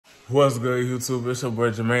What's good, YouTube? It's your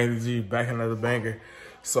boy Jermaine G, back another banger.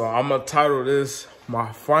 So I'm gonna title this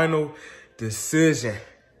my final decision,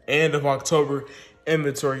 end of October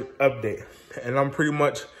inventory update. And I'm pretty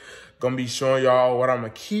much gonna be showing y'all what I'm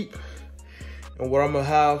gonna keep and what I'm gonna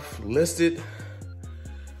have listed.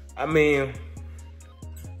 I mean,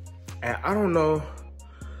 and I don't know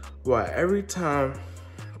why every time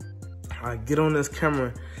I get on this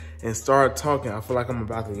camera and start talking, I feel like I'm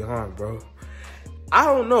about to yawn, bro. I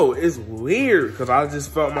don't know, it's weird because I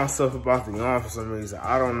just felt myself about to yawn for some reason.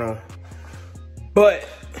 I don't know. But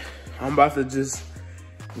I'm about to just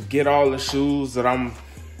get all the shoes that I'm,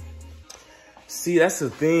 see, that's the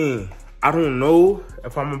thing. I don't know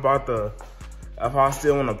if I'm about to, if I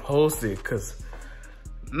still want to post it, because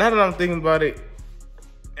now that I'm thinking about it,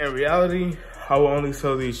 in reality, I will only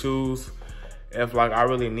sell these shoes if like I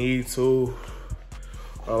really need to,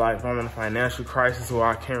 or like if I'm in a financial crisis where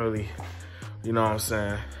I can't really, you know what I'm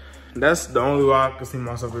saying? That's the only way I can see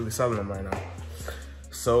myself really selling them right now.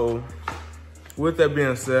 So with that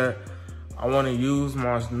being said, I want to use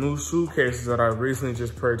my new shoe cases that I recently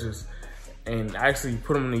just purchased and actually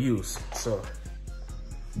put them into use. So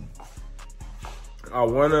I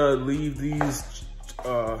want to leave these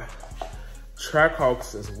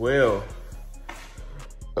Trackhawks as well.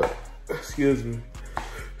 Excuse me.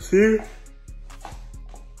 See?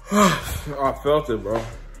 I felt it, bro.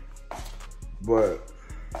 But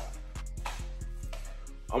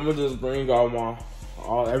I'm gonna just bring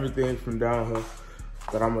everything from down here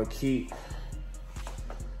that I'm gonna keep,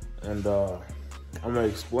 and I'm gonna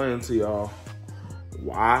explain to y'all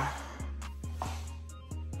why.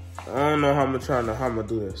 I don't know how I'm gonna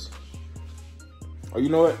do this. Oh, you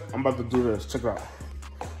know what? I'm about to do this. Check it out.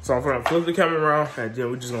 So I'm gonna flip the camera around, and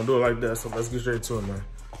then we're just gonna do it like that. So let's get straight to it, man.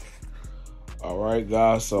 All right,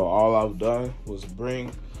 guys. So all I've done was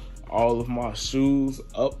bring all of my shoes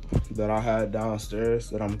up that I had downstairs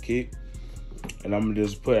that I'm gonna keep, and I'm gonna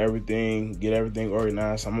just put everything, get everything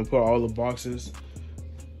organized. I'm gonna put all the boxes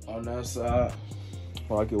on that side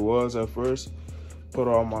like it was at first, put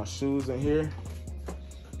all my shoes in here,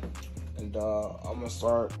 and I'm gonna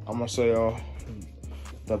show y'all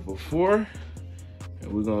the before,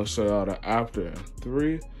 and we're gonna show y'all the after in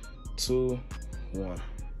 3, 2, 1.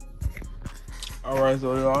 All right,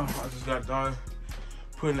 so y'all, I just got done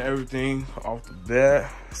putting everything off the bed.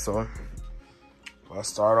 So let's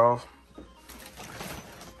start off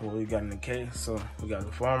what we got in the case. So we got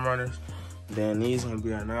the foam runners, then these gonna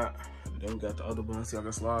be on that, then we got the other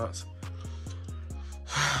Balenciaga slides.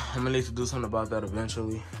 I'm gonna need to do something about that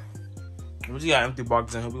eventually. We just got empty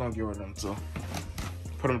boxes in here, we're gonna get rid of them too.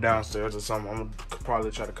 Put them downstairs or something. I'm gonna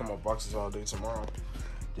probably try to come up boxes all day tomorrow.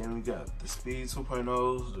 Then we got the Speed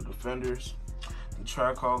 2.0s, the Defenders, the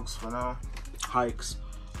Trackhawks for now, Hikes.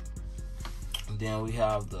 And then we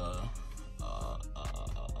have the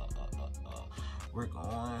Rick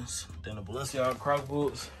Owens, then the Balenciaga Croc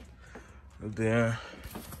boots, and then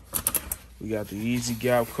we got the Yeezy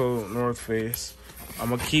Gap coat, North Face.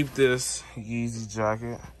 I'm gonna keep this Yeezy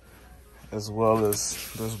jacket as well as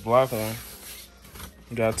this black one.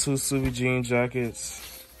 We got 2 Subi jean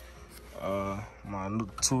jackets, my new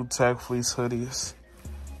 2 Tech Fleece hoodies.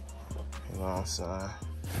 You know what I'm saying?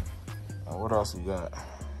 What else we got?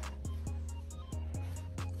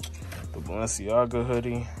 The Balenciaga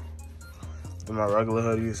hoodie. Then my regular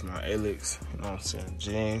hoodies, my Alex, you know what I'm saying,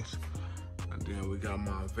 jeans. And then we got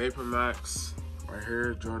my Vapor Max right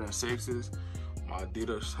here, Jordan 6s, my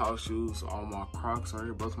Adidas house shoes, all my Crocs right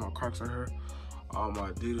here, both my Crocs right here, all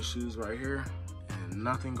my Adidas shoes right here, and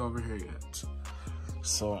nothing over here yet.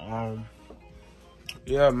 So,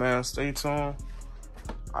 yeah, man, stay tuned.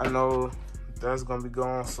 I know that's gonna be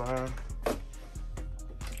going soon.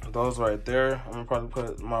 Those right there, I'm gonna probably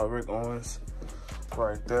put my Rick Owens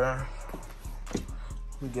right there.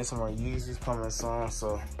 We get some more Yeezys coming soon,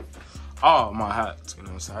 so. Oh, my hats, you know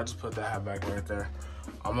what I'm saying? I just put that hat back right there.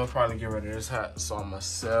 I'm gonna probably get rid of this hat, so I'm gonna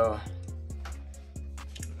sell.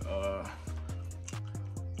 I'm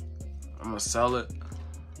gonna sell it,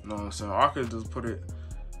 you know what I'm saying? Or I could just put it,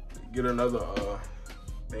 get another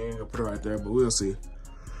thing and put it right there, but we'll see.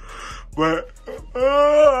 But,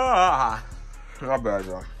 not bad,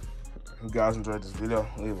 y'all. If you guys enjoyed this video,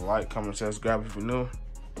 leave a like, comment, share, subscribe if you're new.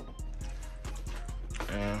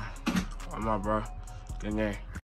 And I'm out, bro. Good game.